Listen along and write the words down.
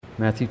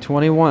Matthew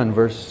 21,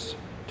 verse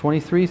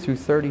 23 through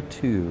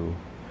 32.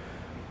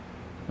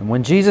 And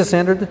when Jesus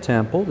entered the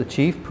temple, the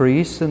chief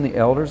priests and the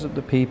elders of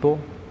the people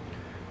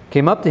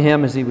came up to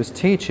him as he was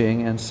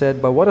teaching and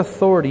said, "By what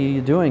authority are you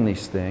doing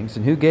these things,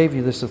 and who gave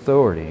you this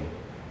authority?"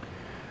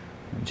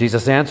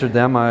 Jesus answered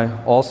them,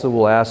 "I also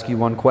will ask you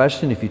one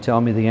question. If you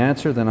tell me the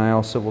answer, then I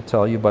also will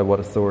tell you by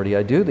what authority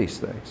I do these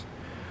things.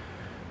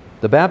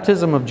 The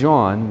baptism of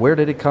John, where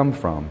did it come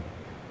from?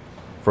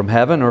 From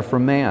heaven or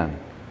from man?"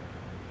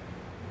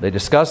 They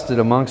discussed it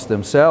amongst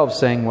themselves,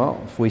 saying,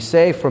 "Well, if we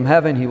say from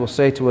heaven, he will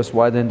say to us,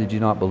 'Why then did you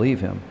not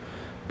believe him?'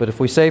 But if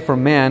we say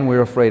from man, we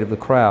are afraid of the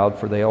crowd,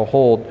 for they all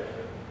hold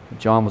that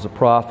John was a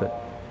prophet."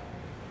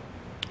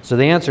 So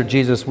they answered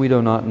Jesus, "We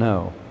do not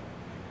know."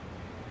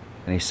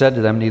 And he said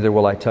to them, "Neither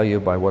will I tell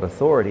you by what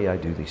authority I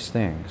do these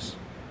things.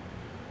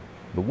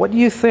 But what do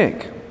you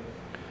think?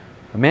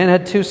 A man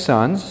had 2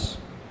 sons.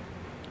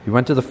 He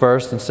went to the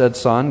first and said,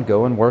 'Son,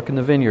 go and work in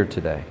the vineyard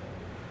today.'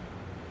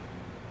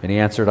 And he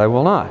answered, 'I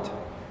will not.'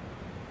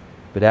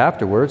 But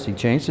afterwards he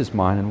changed his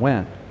mind and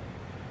went.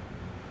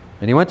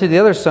 And he went to the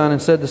other son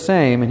and said the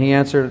same. And he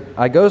answered,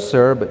 'I go,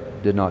 sir,'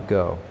 but did not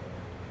go.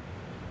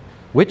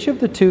 Which of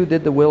the 2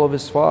 did the will of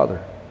his father?"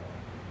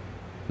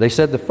 They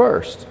said, "The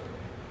first."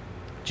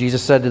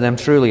 Jesus said to them,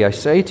 "Truly I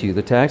say to you,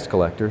 the tax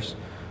collectors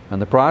and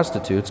the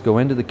prostitutes go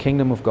into the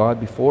kingdom of God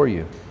before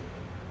you.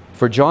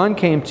 For John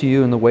came to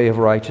you in the way of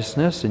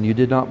righteousness, and you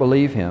did not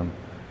believe him.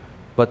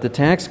 But the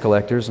tax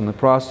collectors and the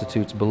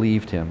prostitutes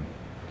believed him.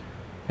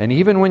 And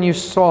even when you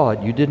saw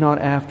it, you did not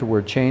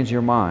afterward change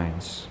your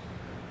minds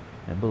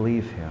and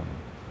believe him."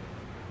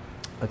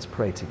 Let's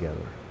pray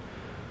together.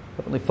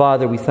 Heavenly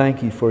Father, we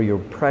thank you for your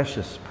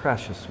precious,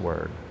 precious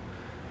word.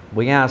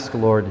 We ask,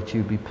 Lord, that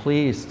you be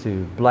pleased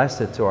to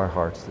bless it to our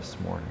hearts this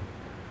morning.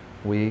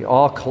 We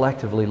all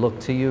collectively look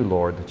to you,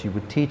 Lord, that you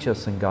would teach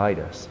us and guide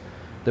us,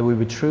 that we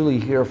would truly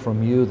hear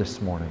from you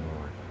this morning,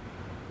 Lord.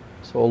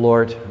 So,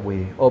 Lord,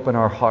 we open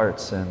our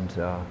hearts and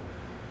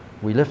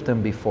we lift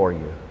them before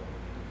you.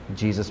 In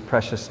Jesus'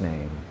 precious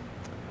name,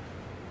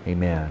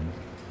 amen.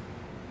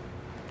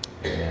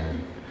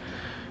 Amen.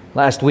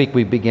 Last week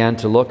we began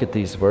to look at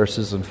these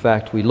verses. In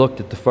fact, we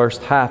looked at the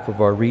first half of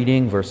our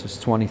reading, verses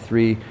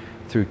 23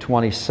 through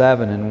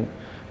 27,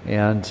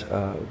 and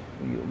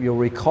you'll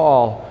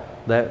recall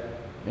that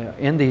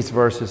in these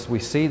verses we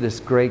see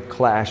this great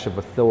clash of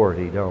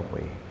authority, don't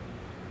we?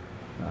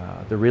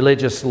 The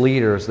religious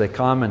leaders, they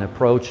come and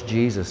approach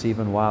Jesus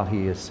even while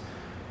he is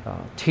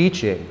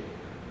teaching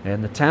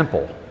in the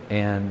temple,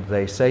 and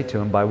they say to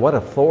him, "By what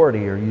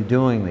authority are you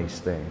doing these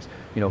things?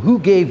 Who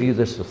gave you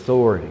this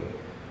authority?"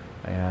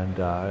 And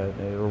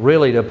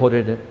really, to put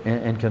it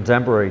in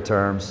contemporary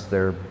terms,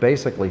 they're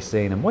basically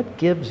saying, "And what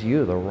gives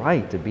you the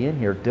right to be in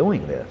here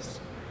doing this?"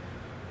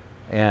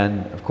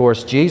 And of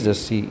course,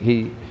 Jesus,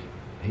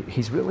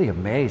 he's really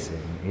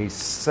amazing. He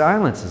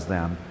silences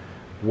them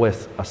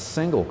with a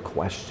single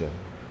question.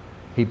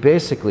 He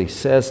basically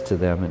says to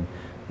them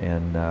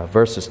in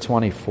verses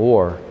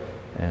 24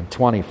 and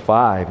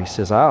 25, he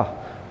says,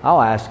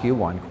 I'll ask you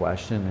one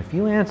question. If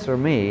you answer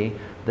me,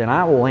 then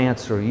I will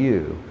answer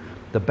you.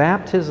 The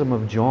baptism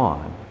of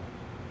John,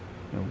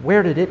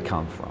 where did it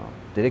come from?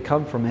 Did it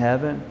come from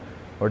heaven,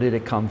 or did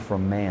it come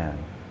from man?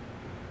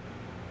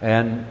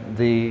 And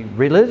the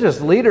religious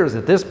leaders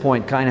at this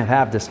point kind of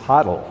have this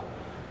huddle,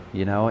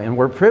 and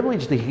we're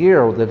privileged to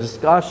hear the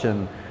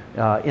discussion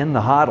in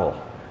the huddle.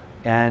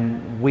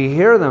 And we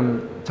hear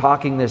them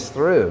talking this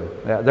through.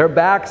 Their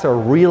backs are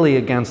really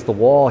against the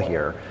wall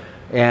here.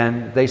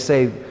 And they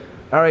say,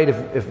 all right,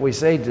 if we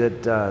say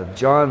that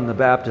John the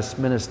Baptist's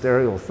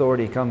ministerial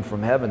authority comes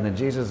from heaven, then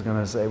Jesus is going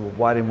to say, well,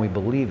 why didn't we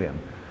believe him?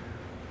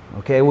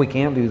 Okay, we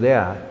can't do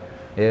that.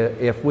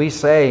 If we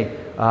say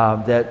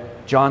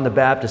that John the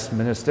Baptist's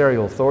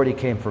ministerial authority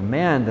came from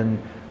man, then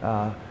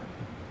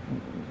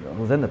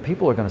the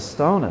people are going to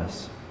stone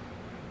us.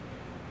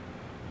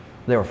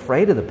 They're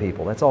afraid of the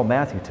people. That's all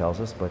Matthew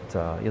tells us, but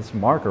it's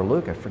Mark or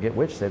Luke, I forget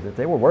which, said that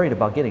they were worried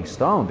about getting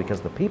stoned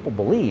because the people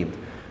believed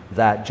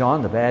that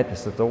John the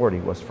Baptist's authority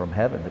was from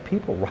heaven. The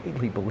people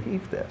rightly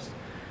believed this.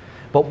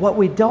 But what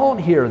we don't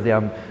hear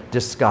them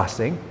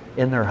discussing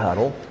in their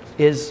huddle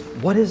is,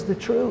 what is the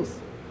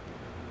truth?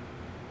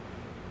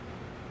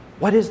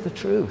 What is the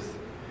truth?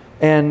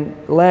 And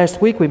last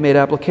week we made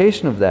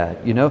application of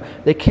that.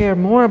 They care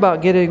more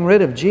about getting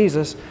rid of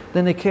Jesus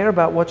than they care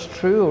about what's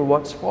true or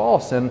what's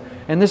false. And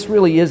this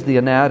really is the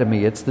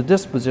anatomy. It's the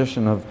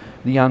disposition of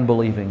the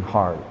unbelieving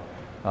heart.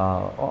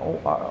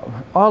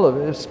 All of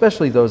it,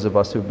 especially those of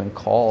us who've been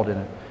called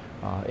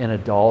in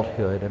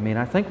adulthood.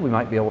 I think we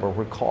might be able to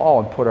recall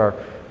and put our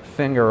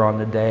finger on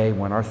the day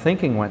when our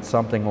thinking went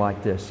something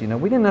like this. We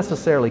didn't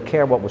necessarily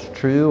care what was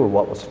true or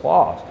what was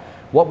false.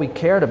 What we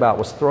cared about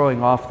was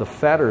throwing off the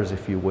fetters,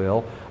 if you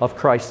will, of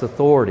Christ's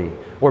authority,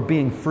 or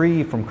being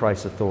free from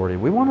Christ's authority.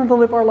 We wanted to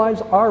live our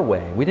lives our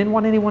way. We didn't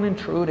want anyone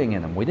intruding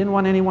in them. We didn't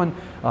want anyone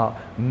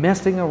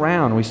messing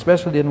around. We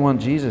especially didn't want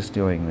Jesus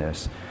doing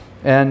this.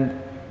 And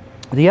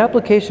the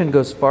application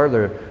goes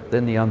farther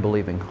than the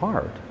unbelieving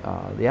heart.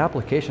 The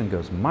application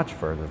goes much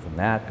further than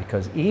that,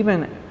 because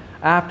even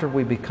after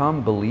we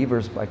become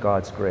believers by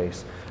God's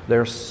grace,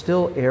 there are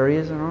still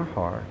areas in our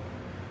heart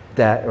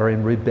that are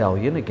in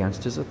rebellion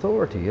against His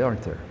authority,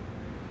 aren't there?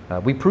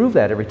 We prove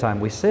that every time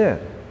we sin.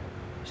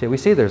 See, we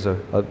see there's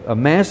a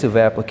massive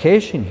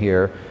application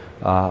here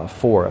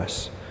for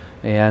us.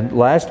 And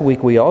last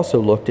week we also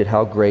looked at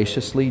how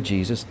graciously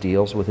Jesus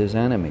deals with His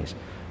enemies.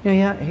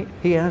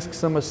 He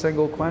asks them a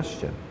single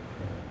question.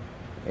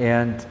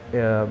 And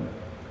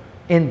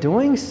in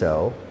doing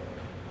so,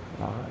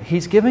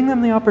 He's giving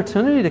them the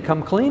opportunity to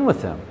come clean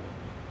with Him.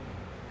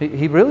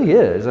 He really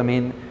is. I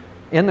mean,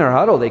 in their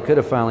huddle, they could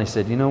have finally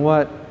said, you know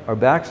what? Our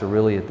backs are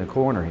really at the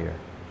corner here.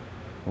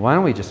 Why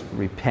don't we just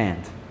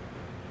repent?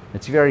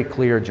 It's very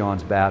clear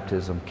John's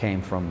baptism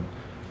came from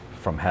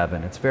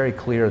heaven. It's very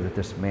clear that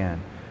this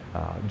man,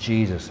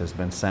 Jesus, has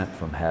been sent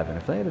from heaven.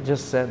 If they had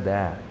just said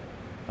that,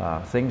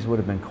 things would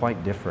have been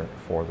quite different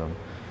for them.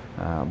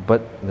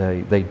 But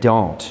they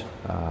don't.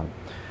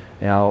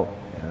 Now,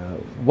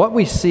 what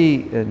we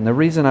see, and the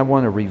reason I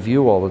want to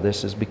review all of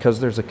this is because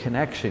there's a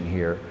connection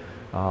here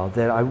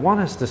that I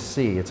want us to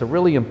see. It's a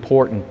really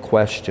important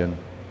question.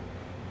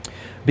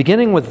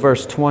 Beginning with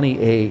verse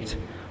 28,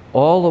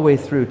 all the way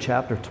through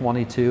chapter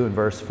 22 and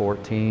verse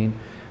 14,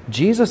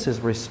 Jesus is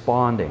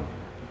responding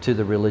to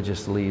the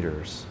religious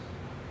leaders.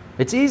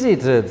 It's easy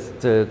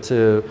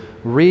to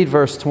read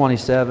verse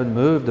 27,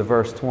 move to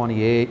verse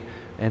 28,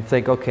 and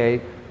think, okay,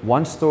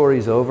 one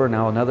story's over,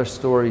 now another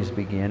story's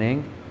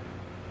beginning.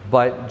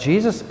 But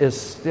Jesus is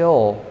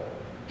still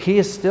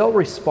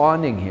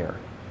responding here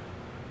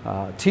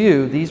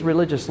to these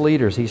religious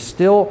leaders. He's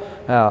still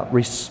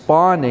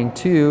responding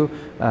to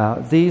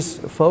these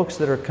folks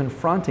that are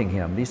confronting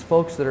Him, these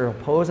folks that are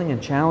opposing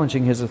and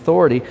challenging His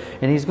authority.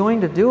 And He's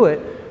going to do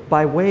it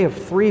by way of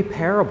three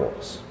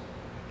parables.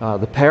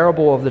 The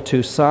parable of the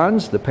two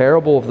sons, the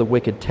parable of the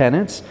wicked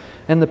tenants,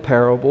 and the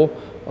parable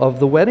of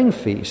the wedding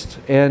feast.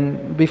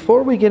 And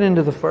before we get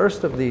into the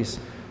first of these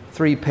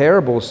three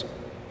parables,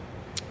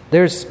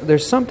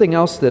 there's something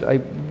else that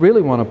I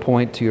really want to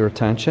point to your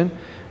attention.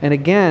 And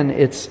again,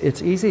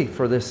 it's easy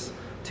for this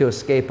to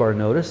escape our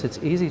notice. It's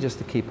easy just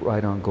to keep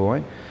right on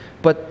going.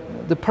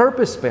 But the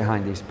purpose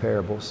behind these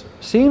parables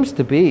seems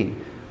to be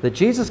that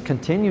Jesus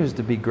continues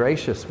to be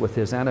gracious with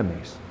His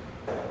enemies.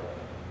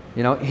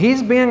 You know,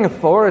 He's being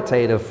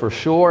authoritative for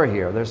sure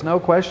here. There's no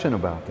question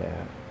about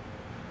that.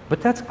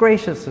 But that's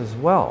gracious as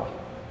well.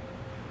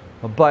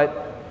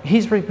 But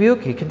He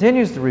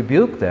continues to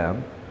rebuke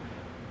them,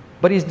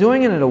 but He's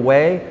doing it in a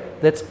way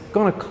that's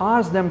going to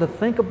cause them to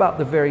think about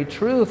the very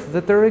truth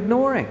that they're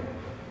ignoring.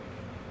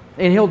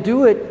 And He'll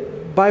do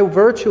it by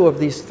virtue of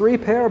these three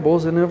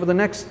parables, and over the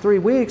next 3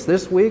 weeks,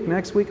 this week,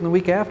 next week, and the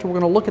week after, we're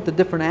going to look at the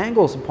different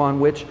angles upon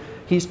which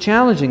He's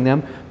challenging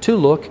them to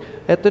look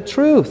at the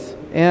truth.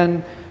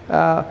 And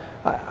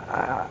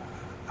I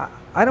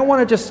don't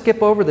want to just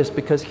skip over this,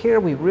 because here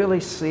we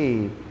really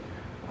see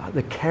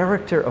the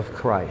character of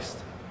Christ.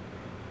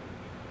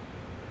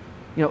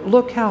 You know,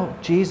 look how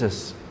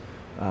Jesus,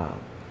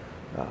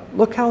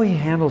 look how He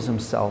handles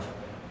Himself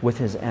with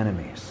His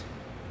enemies.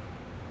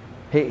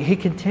 He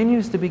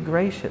continues to be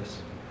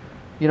gracious.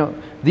 You know,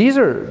 these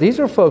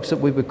are folks that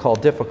we would call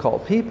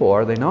difficult people,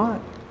 are they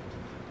not?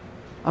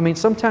 I mean,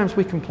 sometimes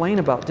we complain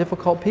about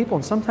difficult people,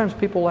 and sometimes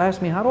people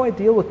ask me, how do I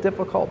deal with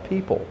difficult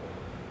people?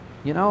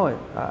 You know,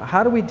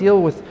 how do we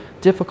deal with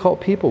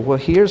difficult people? Well,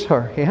 here's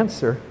our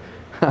answer.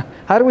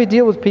 How do we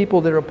deal with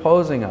people that are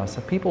opposing us,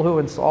 people who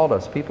insult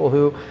us, people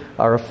who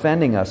are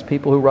offending us,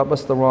 people who rub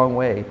us the wrong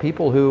way,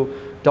 people who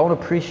don't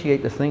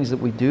appreciate the things that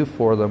we do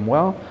for them?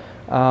 Well,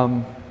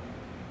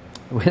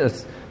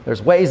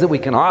 there's ways that we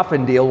can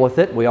often deal with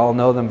it. We all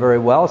know them very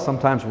well.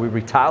 Sometimes we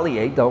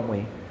retaliate, don't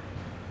we?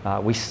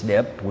 We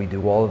snip, we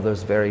do all of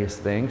those various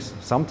things.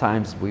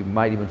 Sometimes we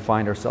might even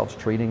find ourselves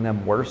treating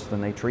them worse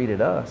than they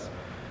treated us.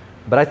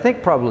 But I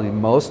think probably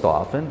most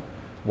often,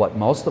 what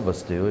most of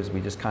us do is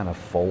we just kind of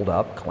fold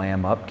up,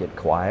 clam up, get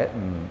quiet,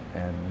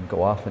 and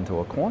go off into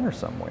a corner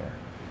somewhere.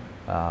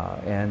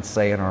 And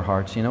say in our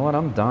hearts, you know what,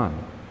 I'm done.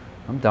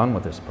 I'm done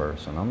with this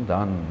person.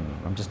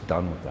 I'm just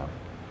done with them.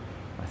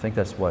 I think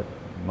that's what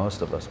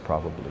most of us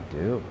probably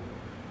do.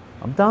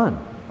 I'm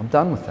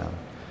done with them.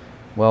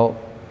 Well,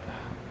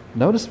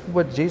 notice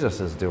what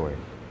Jesus is doing.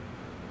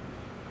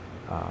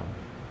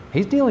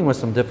 He's dealing with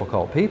some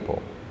difficult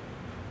people.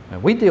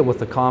 And we deal with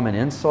the common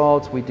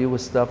insults, we deal with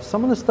stuff.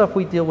 Some of the stuff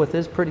we deal with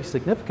is pretty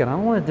significant. I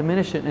don't want to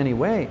diminish it in any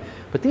way.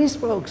 But these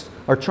folks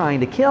are trying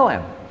to kill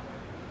Him.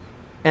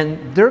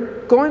 And they're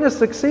going to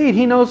succeed.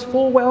 He knows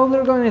full well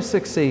they're going to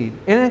succeed.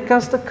 And in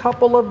just a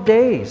couple of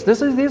days.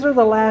 These are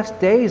the last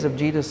days of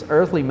Jesus'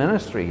 earthly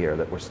ministry here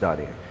that we're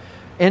studying.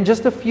 In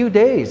just a few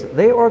days,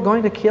 they are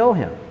going to kill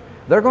Him.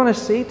 They're going to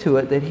see to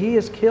it that He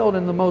is killed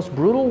in the most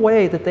brutal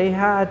way that they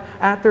had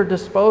at their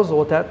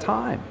disposal at that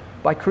time,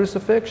 by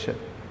crucifixion.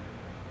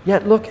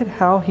 Yet look at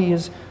how He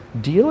is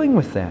dealing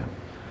with them.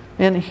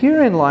 And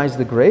herein lies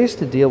the grace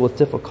to deal with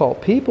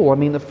difficult people. I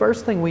mean, the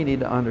first thing we need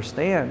to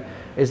understand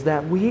is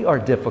that we are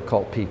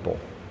difficult people.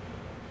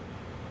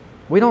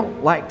 We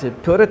don't like to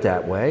put it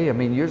that way. I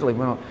mean, usually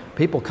when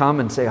people come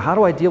and say, how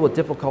do I deal with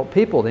difficult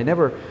people? They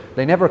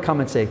never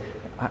come and say,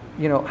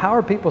 how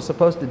are people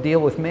supposed to deal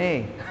with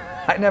me?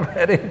 I never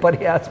had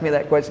anybody ask me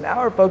that question. How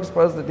are folks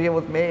supposed to deal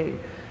with me?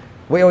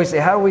 We always say,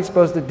 how are we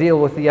supposed to deal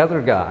with the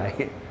other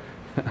guy?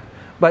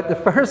 But the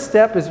first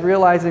step is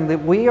realizing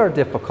that we are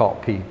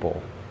difficult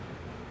people.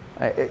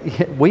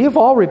 We have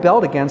all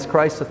rebelled against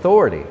Christ's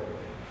authority.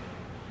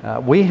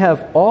 We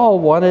have all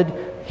wanted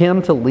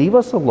Him to leave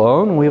us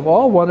alone. We've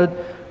all wanted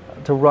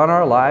to run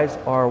our lives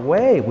our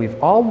way.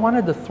 We've all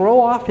wanted to throw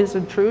off His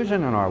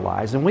intrusion in our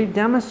lives. And we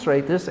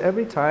demonstrate this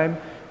every time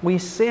we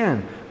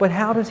sin. But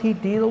how does He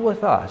deal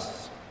with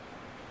us?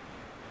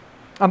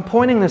 I'm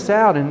pointing this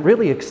out and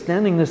really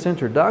extending this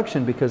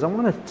introduction because I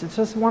want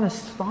to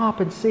stop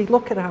and see,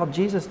 look at how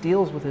Jesus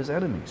deals with His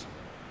enemies.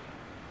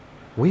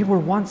 We were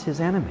once His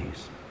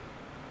enemies.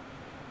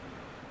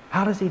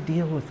 How does He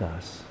deal with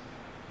us?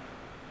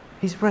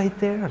 He's right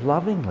there,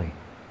 lovingly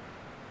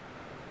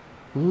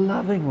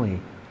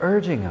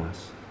urging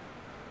us,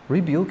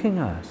 rebuking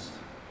us,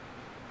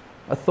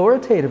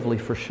 authoritatively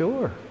for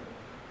sure,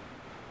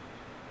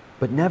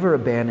 but never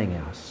abandoning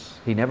us.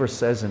 He never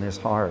says in His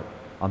heart,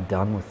 I'm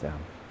done with them.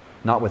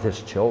 Not with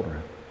His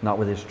children, not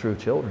with His true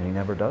children. He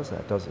never does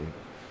that, does He?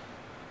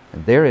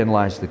 And therein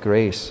lies the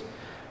grace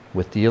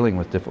with dealing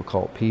with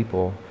difficult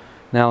people.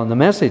 Now, in the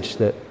message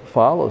that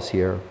follows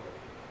here,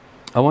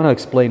 I want to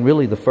explain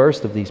really the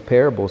first of these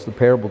parables, the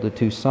parable of the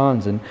two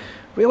sons. And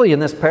really in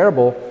this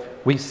parable,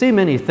 we see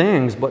many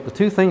things, but the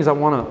two things I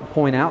want to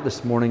point out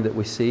this morning that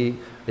we see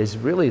is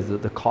really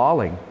the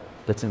calling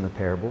that's in the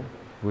parable.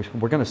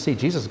 We're going to see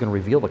Jesus is going to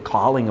reveal the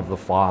calling of the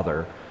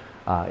Father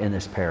in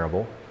this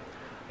parable.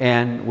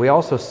 And we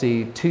also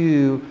see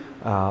two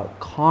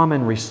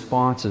common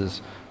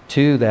responses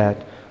to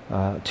that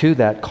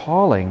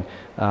calling.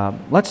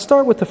 Let's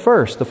start with the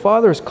first. The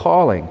Father's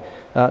calling.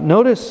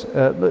 Notice,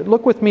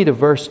 look with me to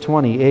verse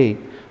 28.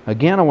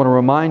 Again, I want to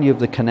remind you of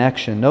the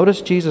connection.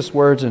 Notice Jesus'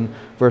 words in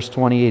verse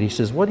 28. He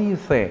says, what do you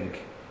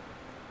think?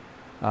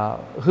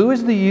 Who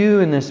is the you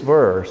in this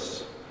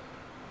verse?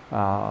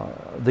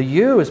 The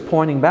you is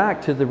pointing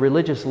back to the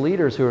religious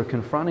leaders who are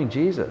confronting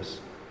Jesus.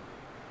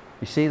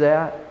 You see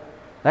that?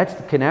 That's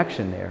the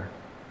connection there.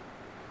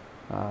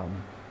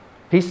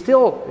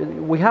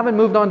 We haven't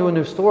moved on to a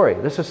new story.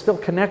 This is still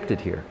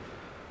connected here.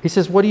 He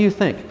says, what do you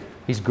think?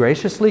 He's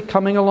graciously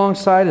coming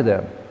alongside of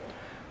them.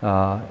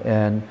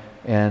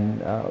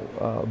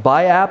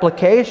 By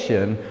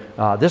application,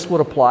 this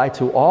would apply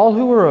to all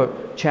who are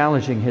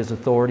challenging His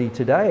authority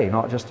today,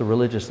 not just the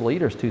religious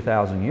leaders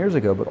 2,000 years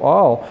ago, but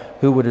all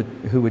who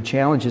would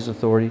challenge His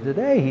authority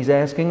today. He's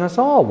asking us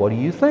all, what do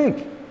you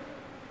think?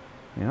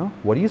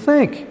 What do you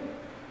think?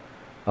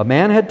 A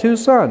man had 2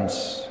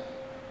 sons.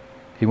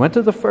 He went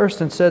to the first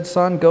and said,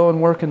 son, go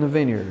and work in the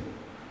vineyard.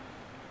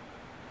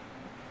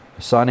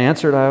 The son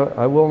answered,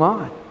 I will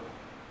not.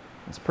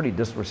 That's a pretty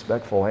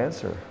disrespectful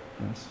answer.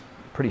 That's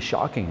a pretty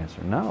shocking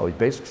answer. No, he's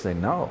basically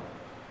saying, no,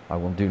 I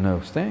will do no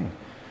thing.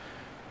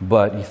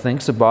 But he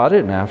thinks about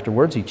it, and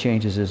afterwards he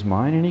changes his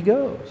mind and he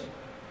goes.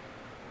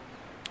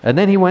 And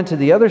then he went to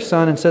the other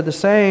son and said the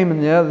same,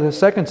 and the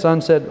second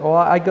son said, oh,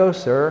 I go,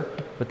 sir.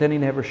 But then he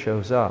never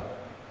shows up.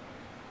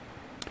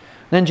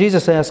 Then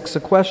Jesus asks a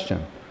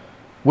question.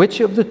 Which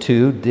of the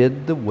two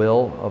did the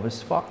will of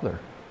his father?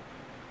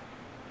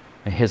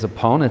 And his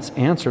opponents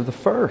answer the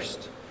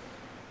first.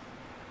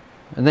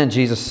 And then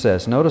Jesus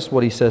says, notice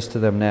what He says to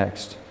them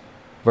next.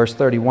 Verse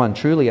 31,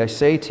 truly I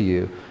say to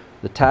you,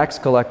 the tax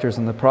collectors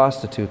and the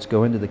prostitutes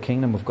go into the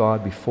kingdom of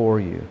God before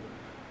you.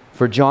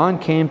 For John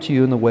came to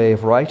you in the way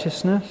of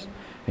righteousness,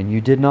 and you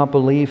did not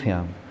believe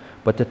him.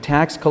 But the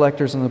tax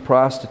collectors and the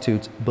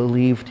prostitutes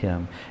believed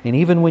him. And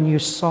even when you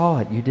saw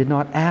it, you did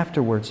not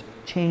afterwards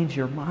change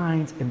your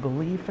minds and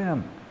believe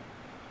him.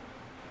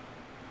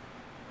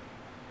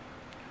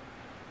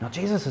 Now,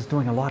 Jesus is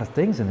doing a lot of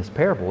things in this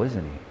parable,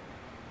 isn't He?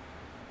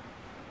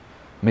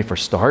 I mean, for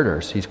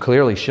starters, He's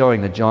clearly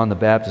showing that John the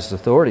Baptist's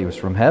authority was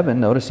from heaven.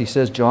 Notice He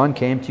says, John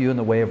came to you in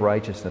the way of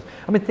righteousness.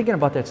 I've been thinking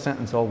about that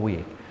sentence all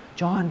week.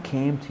 John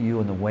came to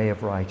you in the way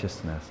of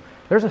righteousness.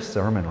 There's a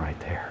sermon right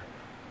there.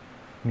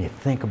 I mean,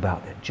 think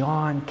about it.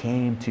 John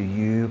came to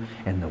you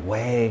in the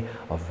way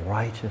of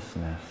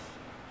righteousness.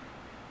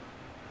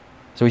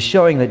 So He's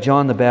showing that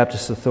John the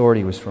Baptist's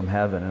authority was from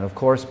heaven. And of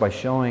course, by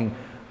showing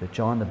that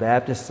John the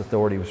Baptist's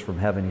authority was from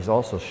heaven, He's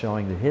also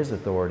showing that His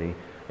authority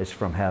is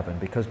from heaven.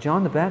 Because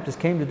John the Baptist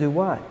came to do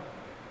what?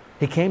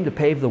 He came to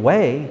pave the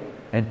way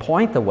and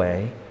point the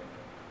way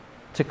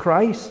to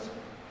Christ.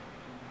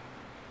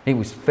 He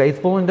was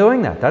faithful in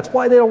doing that. That's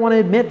why they don't want to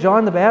admit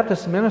John the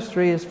Baptist's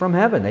ministry is from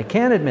heaven. They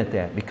can't admit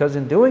that, because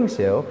in doing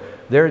so,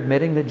 they're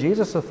admitting that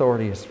Jesus'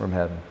 authority is from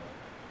heaven.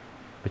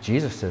 But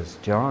Jesus says,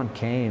 John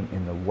came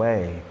in the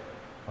way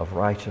of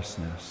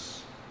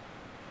righteousness.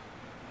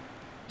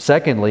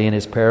 Secondly, in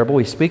his parable,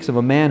 he speaks of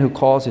a man who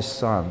calls his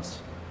sons.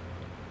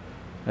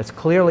 That's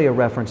clearly a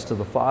reference to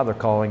the Father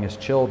calling His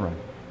children.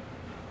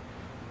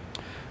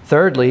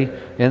 Thirdly,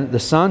 the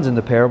sons in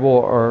the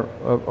parable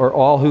are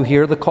all who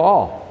hear the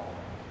call.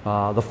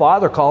 The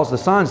Father calls the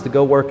sons to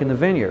go work in the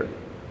vineyard.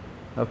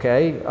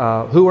 Okay,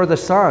 who are the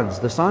sons?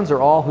 The sons are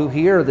all who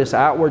hear this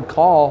outward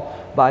call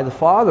by the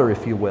Father,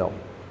 if you will.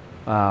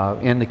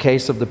 In the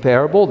case of the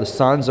parable, the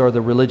sons are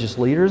the religious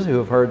leaders who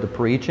have heard the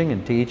preaching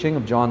and teaching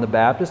of John the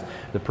Baptist,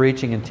 the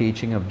preaching and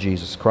teaching of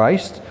Jesus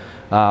Christ.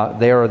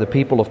 They are the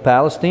people of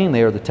Palestine.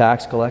 They are the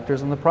tax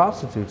collectors and the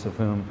prostitutes of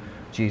whom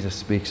Jesus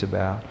speaks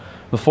about.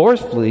 But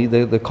fourthly,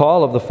 the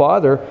call of the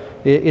Father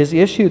is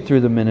issued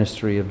through the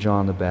ministry of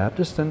John the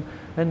Baptist, and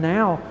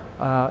now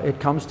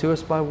it comes to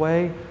us by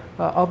way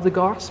of the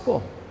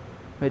gospel.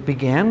 It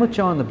began with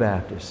John the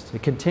Baptist.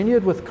 It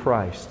continued with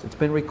Christ. It's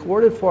been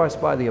recorded for us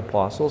by the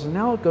apostles, and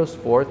now it goes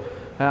forth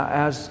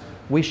as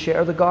we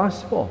share the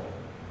gospel.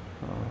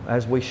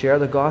 As we share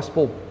the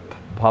gospel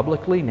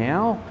publicly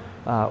now,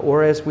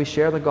 or as we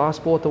share the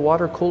gospel at the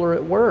water cooler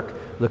at work.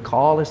 The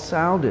call is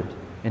sounded,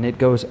 and it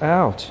goes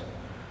out.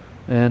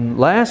 And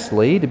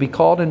lastly, to be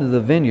called into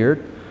the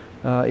vineyard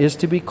is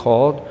to be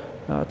called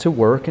to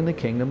work in the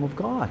kingdom of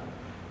God.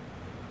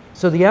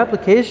 So the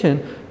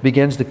application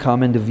begins to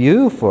come into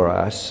view for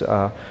us,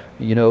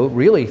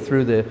 really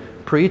through the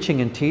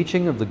preaching and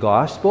teaching of the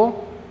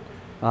gospel.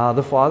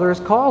 The Father is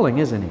calling,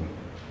 isn't He?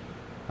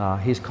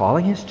 He's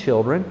calling His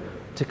children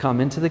to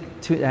come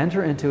to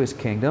enter into His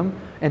kingdom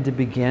and to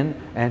begin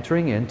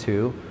entering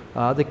into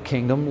the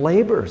kingdom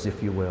labors,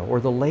 if you will, or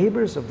the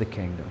labors of the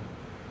kingdom.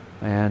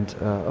 And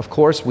of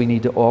course, we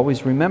need to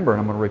always remember, and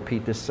I'm going to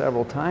repeat this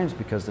several times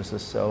because this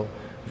is so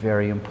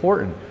very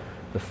important.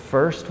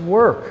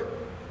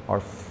 Our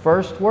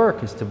first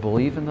work is to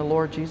believe in the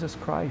Lord Jesus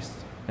Christ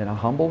in a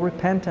humble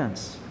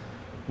repentance,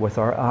 with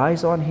our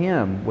eyes on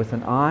Him, with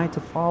an eye to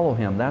follow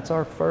Him. That's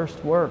our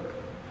first work.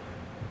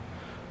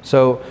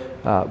 So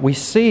we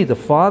see the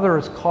Father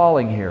is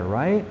calling here,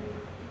 right?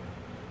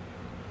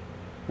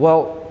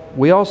 Well,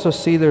 we also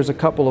see there's a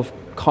couple of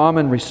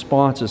common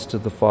responses to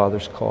the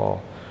Father's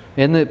call.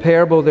 In the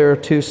parable, there are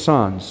two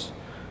sons.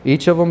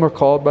 Each of them are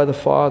called by the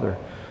Father.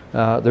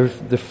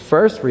 The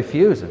first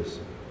refuses.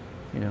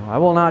 I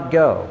will not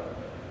go.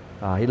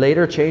 He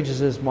later changes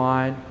his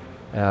mind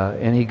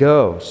and he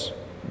goes.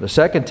 The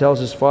second tells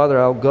his father,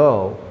 I'll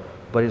go,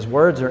 but his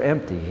words are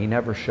empty. He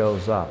never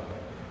shows up.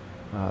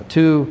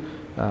 Two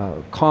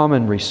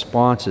common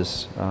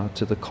responses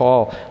to the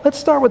call. Let's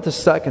start with the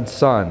second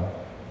son.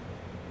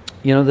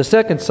 The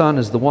second son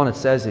is the one that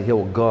says that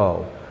he'll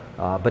go,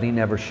 but he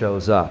never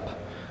shows up.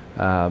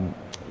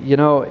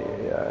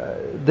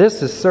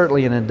 This is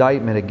certainly an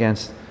indictment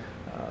against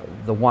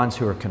the ones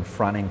who are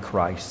confronting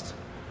Christ.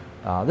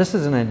 This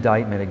is an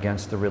indictment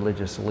against the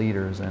religious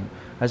leaders. And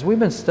as we've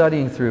been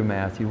studying through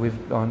Matthew,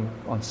 we've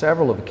on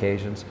several of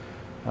occasions,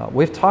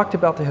 we've talked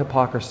about the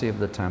hypocrisy of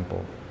the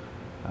temple.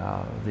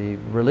 The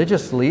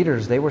religious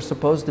leaders, they were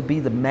supposed to be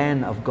the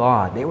men of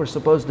God. They were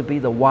supposed to be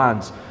the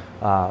ones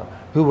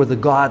who were the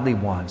godly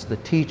ones, the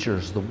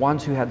teachers, the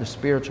ones who had the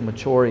spiritual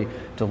maturity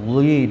to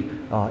lead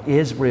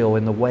Israel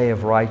in the way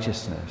of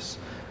righteousness.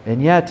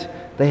 And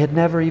yet, they had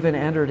never even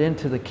entered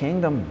into the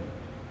kingdom.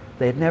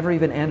 They had never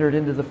even entered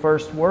into the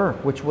first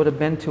work, which would have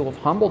been to have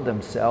humbled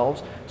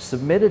themselves,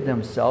 submitted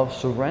themselves,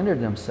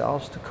 surrendered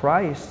themselves to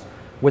Christ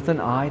with an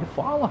eye to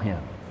follow Him.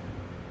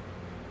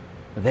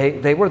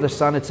 They were the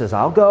son that says,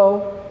 I'll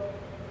go,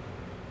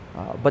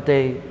 but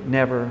they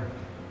never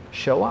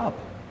show up.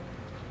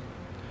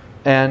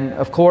 And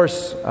of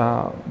course,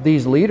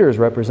 these leaders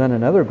represent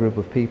another group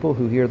of people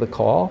who hear the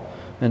call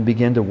and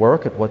begin to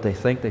work at what they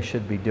think they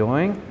should be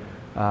doing,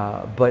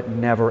 but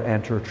never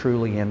enter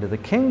truly into the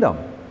kingdom.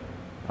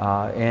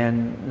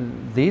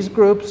 And these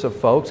groups of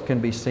folks can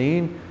be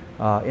seen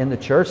in the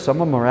church.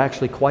 Some of them are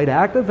actually quite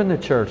active in the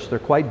church. They're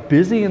quite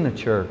busy in the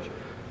church.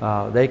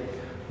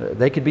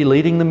 They could be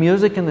leading the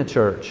music in the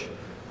church.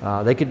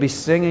 They could be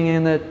singing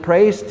in the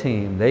praise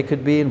team. They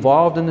could be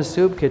involved in the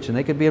soup kitchen.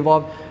 They could be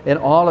involved in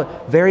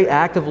very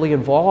actively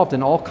involved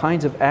in all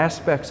kinds of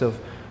aspects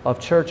of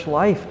church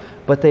life.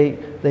 But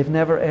they've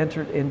never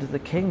entered into the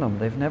kingdom.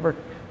 They've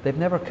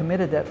never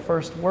committed that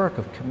first work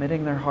of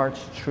committing their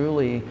hearts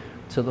truly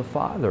to the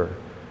Father.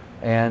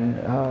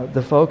 And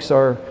the folks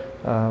are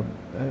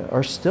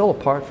still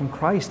apart from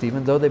Christ,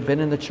 even though they've been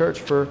in the church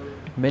for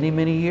many,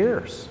 many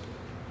years.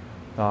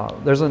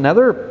 There's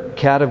another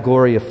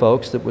category of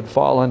folks that would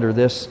fall under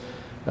this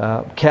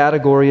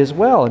category as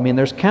well. I mean,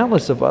 there's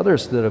countless of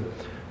others that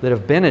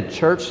have been at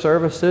church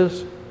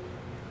services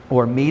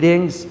or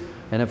meetings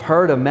and have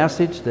heard a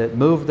message that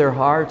moved their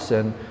hearts,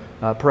 and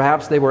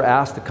perhaps they were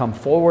asked to come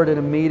forward at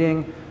a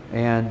meeting,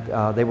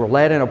 and they were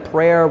led in a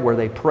prayer where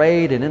they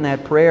prayed, and in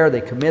that prayer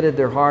they committed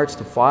their hearts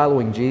to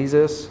following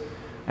Jesus,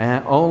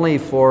 and only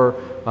for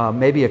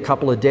maybe a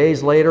couple of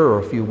days later or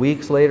a few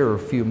weeks later or a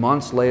few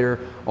months later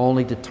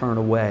only to turn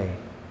away.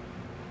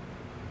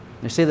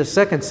 You see, the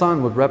second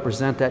son would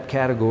represent that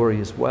category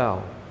as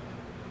well.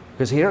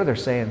 Because here they're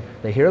saying,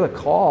 they hear the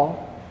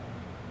call,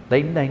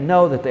 they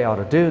know that they ought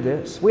to do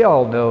this. We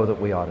all know that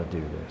we ought to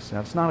do this. Now,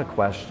 it's not a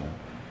question.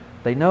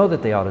 They know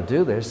that they ought to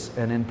do this,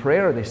 and in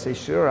prayer they say,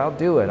 sure, I'll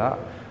do it.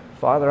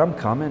 Father, I'm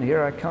coming,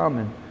 here I come.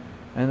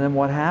 And then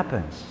what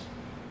happens?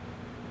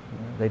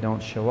 they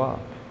don't show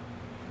up.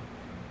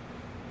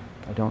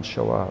 They don't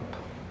show up.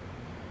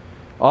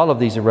 All of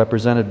these are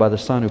represented by the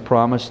son who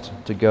promised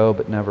to go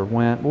but never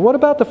went. Well, what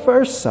about the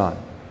first son?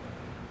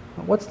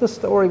 What's the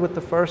story with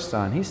the first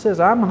son? He says,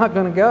 I'm not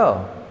going to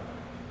go.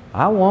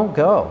 I won't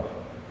go.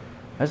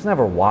 It's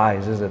never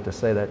wise, is it, to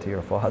say that to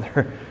your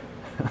father?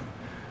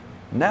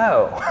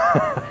 No.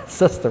 It's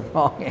just the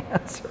wrong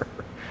answer.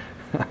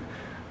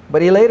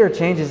 But he later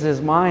changes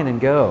his mind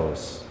and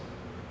goes.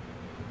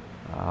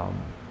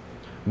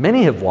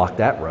 Many have walked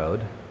that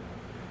road.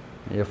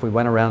 If we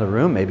went around the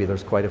room, maybe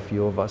there's quite a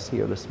few of us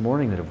here this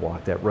morning that have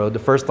walked that road. The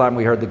first time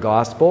we heard the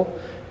gospel,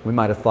 we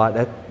might have thought,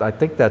 I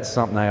think that's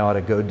something I ought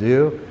to go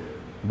do.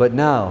 But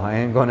no, I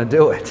ain't going to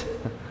do it.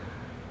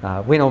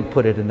 We don't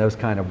put it in those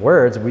kind of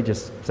words. We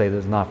just say,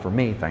 this is not for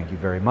me. Thank you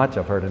very much.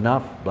 I've heard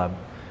enough.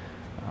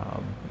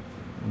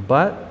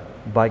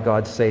 But by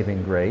God's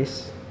saving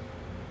grace,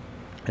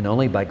 and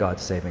only by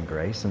God's saving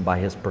grace, and by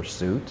His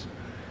pursuit,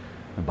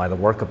 and by the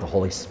work of the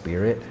Holy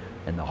Spirit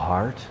in the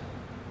heart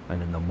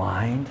and in the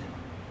mind,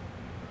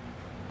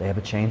 they have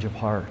a change of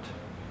heart.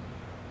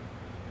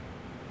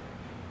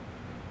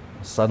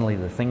 Suddenly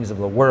the things of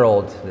the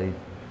world, they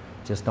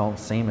just don't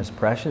seem as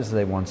precious as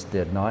they once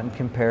did, not in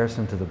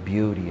comparison to the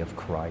beauty of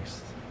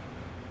Christ.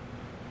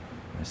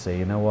 I say,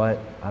 you know what?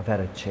 I've had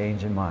a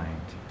change in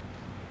mind.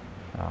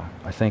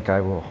 I think I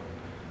will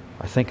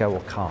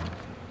come.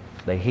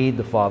 They heed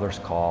the Father's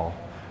call.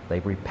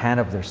 They repent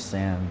of their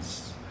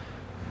sins.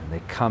 And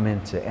they come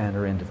in to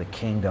enter into the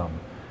kingdom.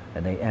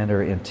 And they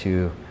enter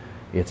into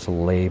its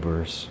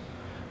labors.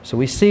 So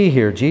we see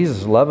here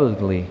Jesus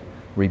lovingly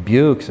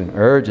rebukes and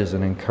urges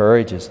and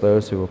encourages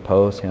those who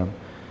oppose Him.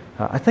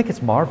 I think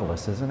it's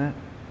marvelous, isn't it?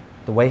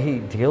 The way He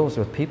deals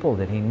with people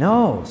that He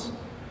knows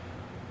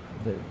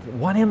that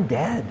want Him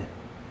dead.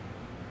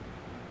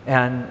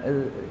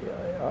 And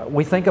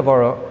we think of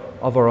our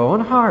own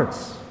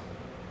hearts.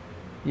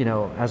 You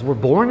know, as we're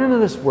born into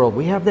this world,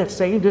 we have that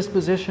same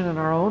disposition in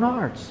our own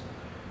hearts.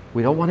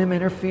 We don't want Him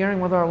interfering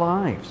with our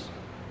lives.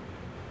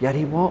 Yet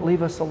He won't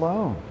leave us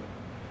alone.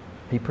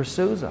 He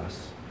pursues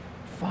us,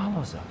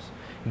 follows us.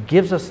 He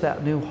gives us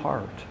that new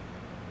heart.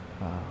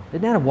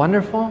 Isn't that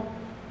wonderful?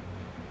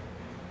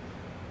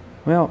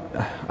 Well,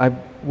 I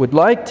would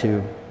like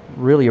to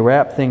really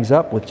wrap things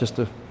up with just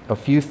a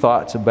few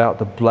thoughts about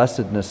the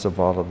blessedness of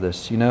all of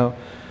this. You know,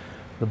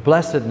 the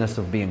blessedness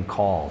of being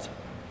called.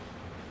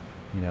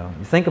 You know,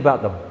 you think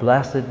about the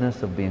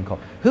blessedness of being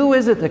called. Who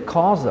is it that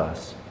calls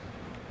us?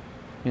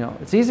 You know,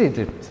 it's easy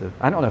to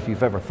I don't know if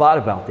you've ever thought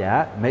about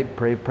that. Maybe,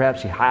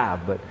 perhaps you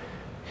have, but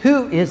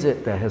who is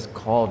it that has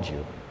called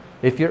you?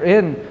 If you're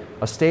in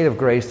a state of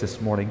grace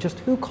this morning, just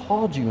who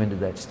called you into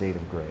that state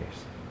of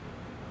grace?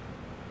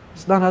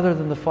 It's none other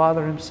than the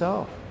Father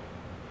Himself.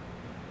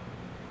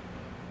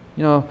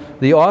 You know,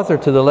 the author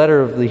to the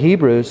letter of the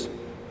Hebrews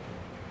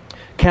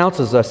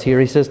counsels us here.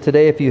 He says,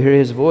 today if you hear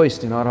His voice,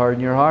 do not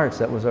harden your hearts.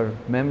 That was our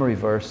memory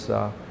verse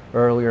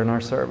earlier in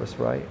our service,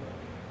 right?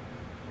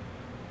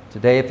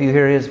 Today if you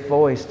hear His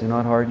voice, do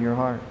not harden your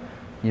heart.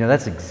 You know,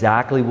 that's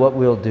exactly what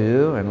we'll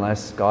do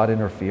unless God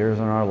interferes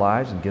in our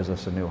lives and gives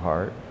us a new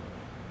heart.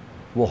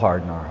 We'll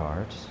harden our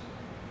hearts.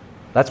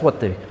 That's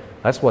what the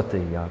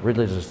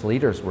religious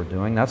leaders were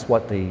doing. That's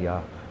what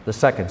the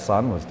second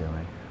son was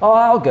doing. Oh,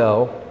 I'll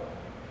go.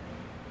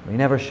 He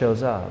never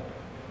shows up.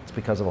 It's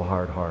because of a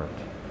hard heart.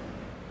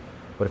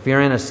 But if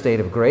you're in a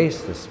state of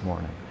grace this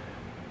morning,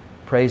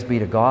 praise be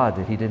to God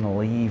that He didn't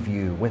leave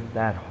you with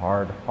that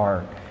hard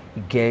heart.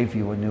 He gave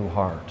you a new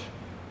heart.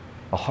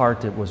 A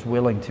heart that was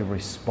willing to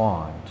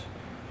respond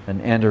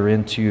and enter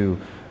into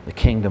the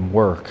kingdom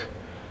work.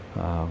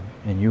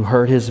 And you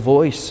heard His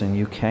voice and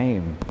you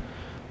came.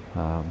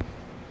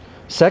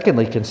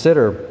 Secondly,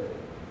 consider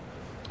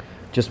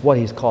just what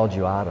He's called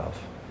you out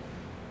of.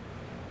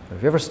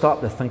 Have you ever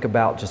stopped to think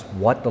about just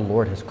what the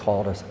Lord has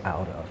called us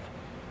out of?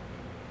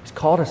 He's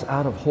called us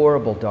out of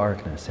horrible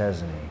darkness,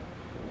 hasn't He?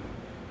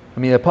 I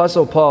mean, the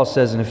Apostle Paul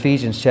says in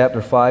Ephesians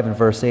chapter 5 and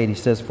verse 8, he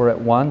says, for at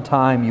one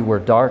time you were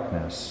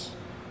darkness.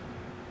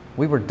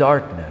 We were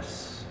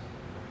darkness.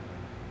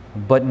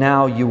 But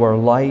now you are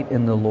light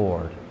in the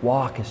Lord.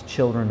 Walk as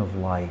children of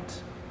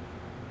light.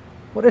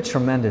 What a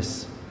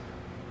tremendous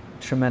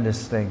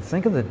thing.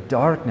 Think of the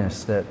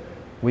darkness that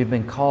we've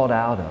been called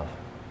out of.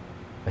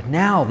 But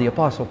now the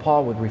Apostle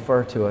Paul would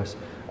refer to us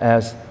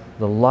as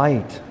the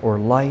light or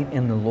light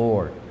in the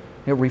Lord.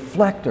 You know,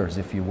 reflectors,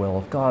 if you will,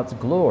 of God's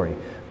glory.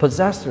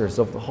 Possessors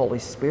of the Holy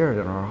Spirit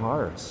in our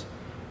hearts.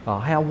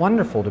 How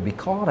wonderful to be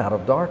called out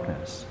of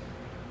darkness.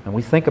 And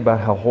we think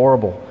about how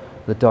horrible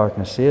the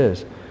darkness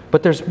is.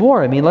 But there's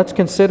more. I mean, let's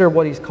consider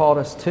what He's called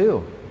us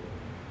to.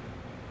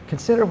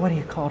 Consider what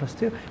He called us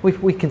to.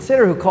 We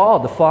consider who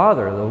called the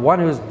Father, the one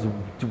who's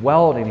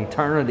dwelled in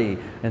eternity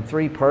in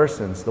three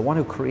persons, the one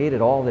who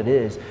created all that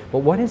is. But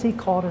what has He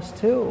called us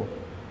to? You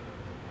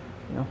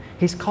know,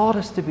 He's called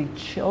us to be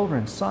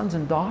children, sons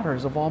and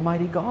daughters of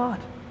Almighty God,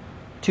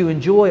 to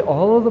enjoy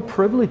all of the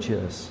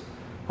privileges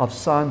of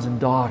sons and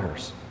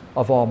daughters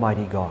of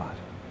Almighty God.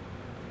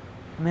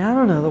 I mean, I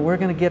don't know that we're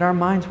going to get our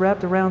minds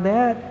wrapped around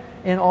that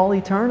in all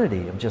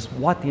eternity of just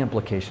what the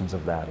implications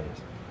of that is.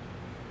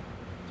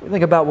 So we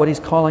think about what He's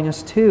calling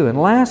us to. And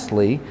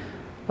lastly,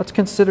 let's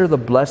consider the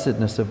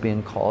blessedness of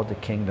being called to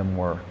kingdom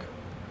work.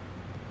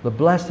 The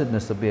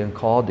blessedness of being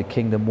called to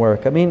kingdom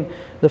work. I mean,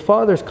 the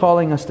Father's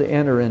calling us to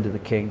enter into the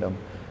kingdom.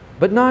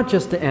 But not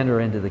just to enter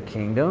into the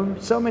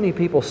kingdom. So many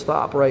people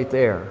stop right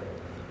there.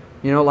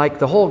 Like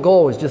the whole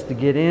goal is just to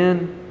get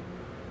in.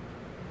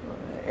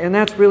 And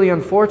that's really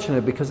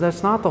unfortunate because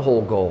that's not the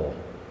whole goal.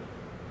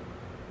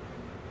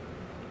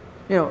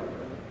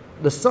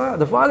 The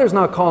Father's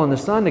not calling the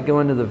Son to go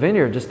into the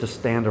vineyard just to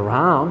stand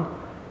around,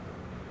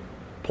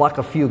 pluck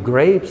a few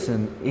grapes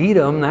and eat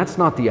them. That's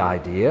not the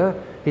idea.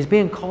 He's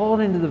being called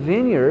into the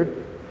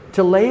vineyard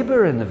to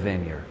labor in the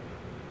vineyard.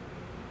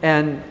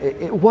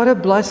 And what a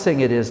blessing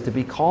it is to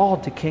be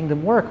called to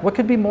kingdom work. What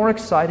could be more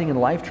exciting and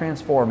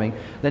life-transforming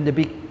than to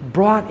be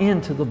brought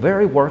into the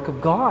very work of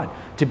God,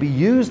 to be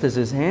used as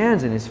His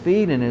hands and His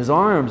feet and His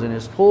arms and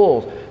His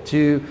tools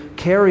to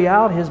carry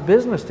out His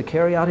business, to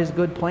carry out His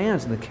good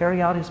plans, and to carry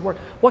out His work.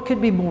 What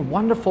could be more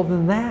wonderful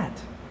than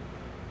that?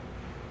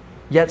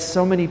 Yet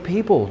so many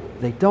people,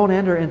 they don't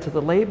enter into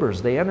the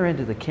labors. They enter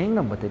into the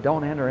kingdom, but they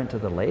don't enter into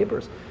the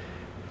labors.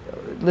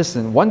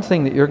 Listen, one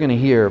thing that you're going to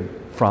hear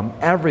from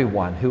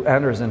everyone who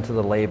enters into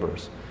the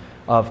labors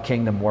of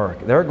kingdom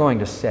work, they're going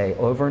to say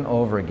over and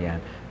over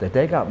again that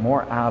they got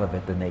more out of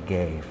it than they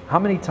gave. How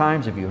many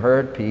times have you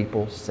heard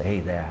people say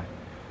that?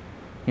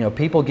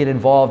 People get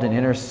involved in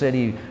inner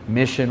city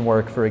mission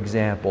work, for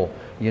example,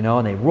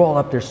 and they roll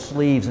up their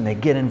sleeves and they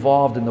get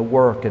involved in the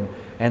work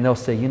and they'll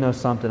say,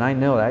 something,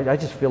 I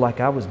just feel like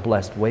I was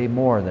blessed way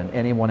more than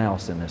anyone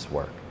else in this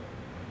work.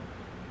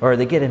 Or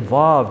they get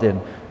involved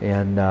in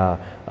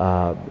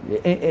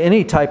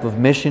any type of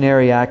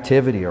missionary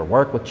activity or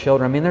work with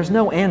children. I mean, there's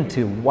no end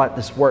to what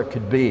this work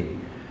could be.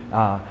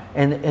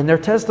 And their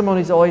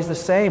testimony is always the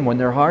same. When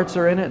their hearts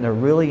are in it and they're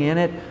really in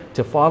it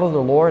to follow the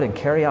Lord and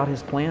carry out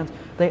His plans,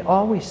 they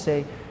always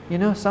say,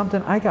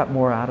 something, I got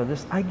more out of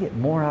this. I get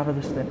more out of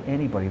this than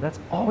anybody. That's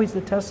always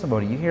the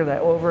testimony. You hear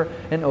that over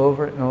and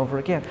over and over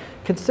again.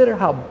 Consider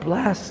how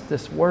blessed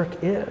this work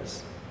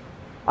is.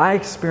 I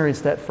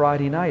experienced that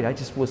Friday night. I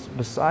just was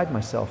beside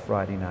myself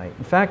Friday night.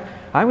 In fact,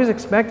 I was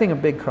expecting a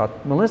big crowd.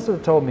 Melissa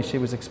told me she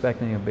was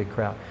expecting a big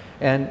crowd.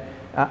 And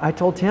I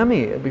told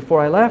Tammy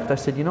before I left, I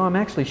said, I'm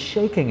actually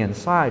shaking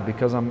inside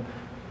because I'm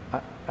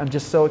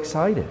just so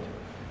excited.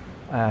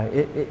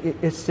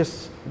 It's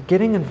just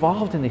getting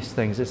involved in these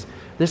things. It's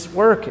this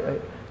work,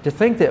 to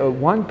think that at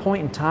one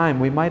point in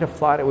time we might have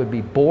thought it would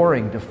be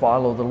boring to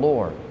follow the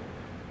Lord.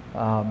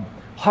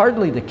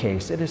 Hardly the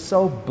case. It is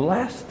so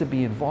blessed to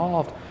be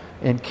involved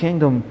in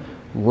kingdom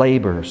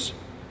labors.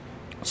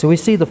 So we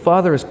see the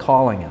Father is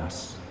calling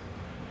us.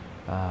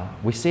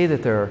 We see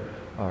that there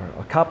are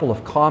a couple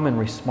of common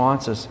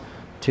responses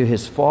to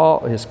His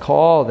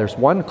call. There's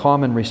one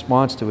common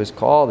response to His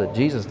call that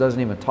Jesus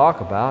doesn't even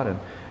talk about, and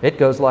it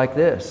goes like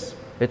this.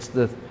 It's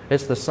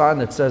the Son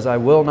that says, I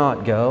will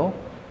not go,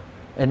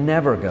 and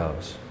never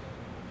goes.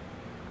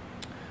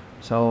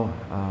 So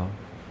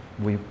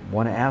we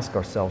want to ask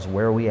ourselves,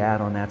 where are we at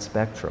on that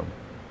spectrum?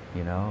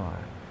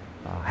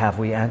 Have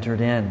we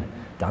entered in,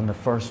 done the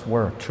first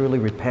work, truly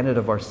repented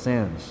of our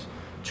sins,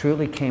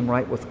 truly came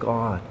right with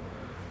God?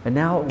 And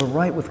now we're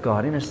right with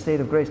God in a state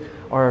of grace.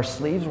 Are our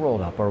sleeves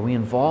rolled up? Are we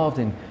involved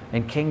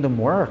in kingdom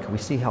work? We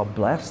see how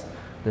blessed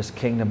this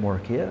kingdom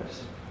work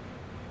is.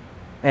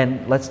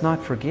 And let's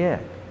not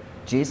forget,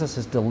 Jesus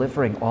is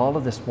delivering all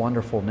of this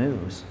wonderful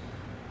news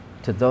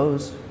to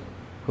those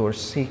who are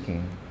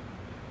seeking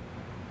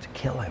to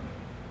kill Him.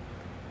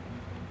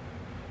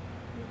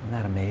 Isn't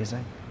that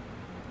amazing?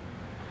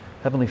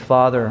 Heavenly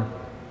Father,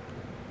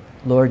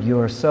 Lord, You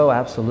are so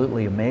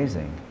absolutely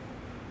amazing.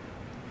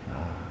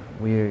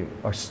 We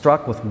are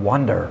struck with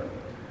wonder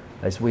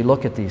as we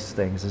look at these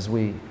things, as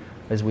we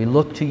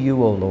look to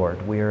You, O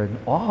Lord. We are in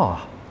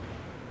awe.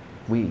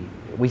 We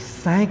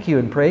thank You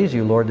and praise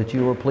You, Lord, that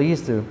You were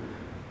pleased to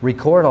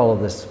record all of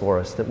this for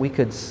us, that we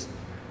could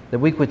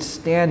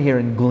stand here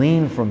and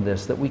glean from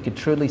this, that we could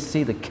truly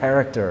see the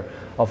character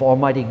of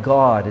Almighty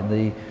God and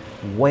the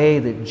way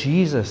that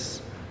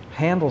Jesus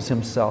handles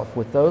Himself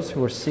with those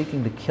who are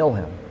seeking to kill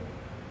Him,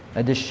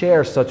 and to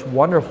share such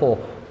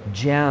wonderful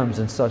gems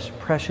and such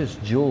precious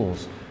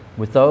jewels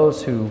with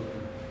those who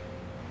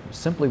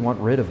simply want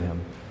rid of Him.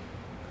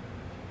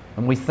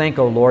 And we thank,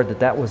 O Lord,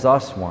 that was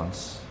us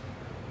once.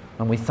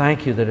 And we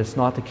thank You that it's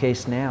not the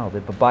case now,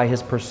 that by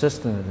His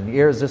persistent and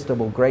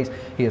irresistible grace,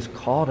 He has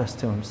called us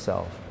to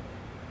Himself.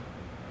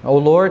 O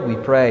Lord, we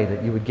pray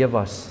that You would give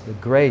us the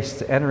grace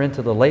to enter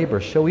into the labor,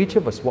 show each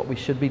of us what we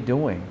should be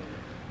doing.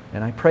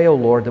 And I pray, O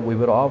Lord, that we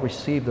would all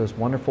receive those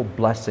wonderful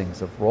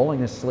blessings of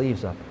rolling the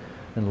sleeves up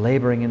and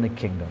laboring in the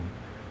kingdom.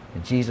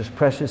 In Jesus'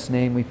 precious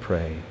name we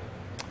pray.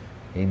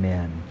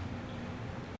 Amen.